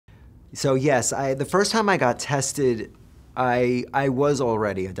So yes, the first time I got tested, I was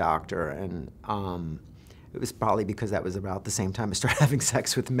already a doctor, and it was probably because that was about the same time I started having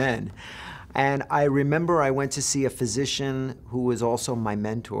sex with men. And I remember I went to see a physician who was also my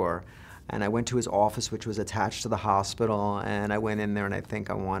mentor, and I went to his office, which was attached to the hospital, and I went in there and I think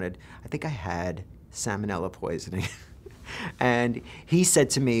I had salmonella poisoning. And he said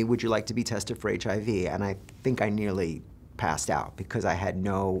to me, "Would you like to be tested for HIV?" And I think I nearly passed out because I had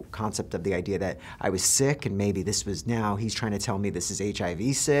no concept of the idea that I was sick, and maybe this was now, he's trying to tell me this is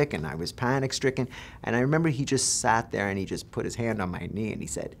HIV sick, and I was panic stricken. And I remember he just sat there and he just put his hand on my knee and he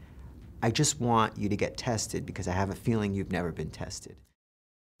said, "I just want you to get tested because I have a feeling you've never been tested."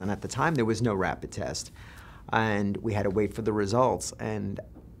 And at the time there was no rapid test, and we had to wait for the results. And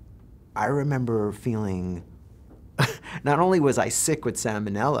I remember feeling, not only was I sick with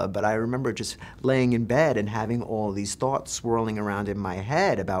salmonella, but I remember just laying in bed and having all these thoughts swirling around in my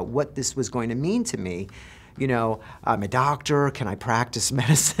head about what this was going to mean to me. You know, I'm a doctor, can I practice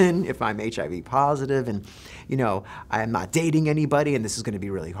medicine if I'm HIV positive? And, you know, I'm not dating anybody, and this is gonna be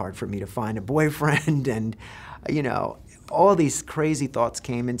really hard for me to find a boyfriend. And, you know, all these crazy thoughts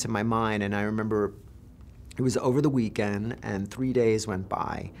came into my mind, and I remember it was over the weekend, and 3 days went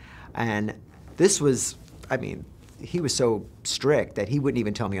by. And this was, I mean, he was so strict that he wouldn't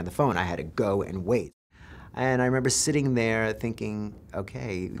even tell me on the phone. I had to go and wait. And I remember sitting there thinking,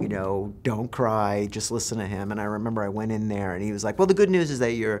 okay, you know, don't cry, just listen to him. And I remember I went in there and he was like, "Well, the good news is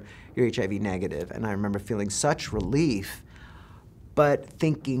that you're HIV negative." And I remember feeling such relief, but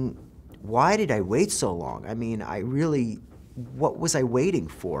thinking, why did I wait so long? I mean, what was I waiting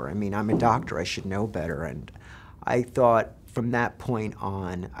for? I mean, I'm a doctor, I should know better. And I thought from that point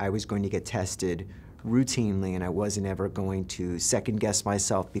on, I was going to get tested routinely, and I wasn't ever going to second guess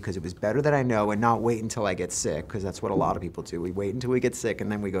myself, because it was better that I know and not wait until I get sick, because that's what a lot of people do. We wait until we get sick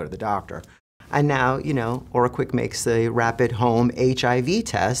and then we go to the doctor. And now, you know, OraQuick makes a rapid home HIV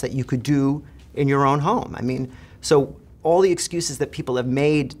test that you could do in your own home. I mean, so all the excuses that people have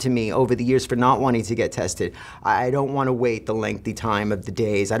made to me over the years for not wanting to get tested, I don't want to wait the lengthy time of the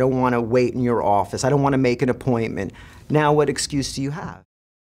days, I don't want to wait in your office, I don't want to make an appointment. Now what excuse do you have?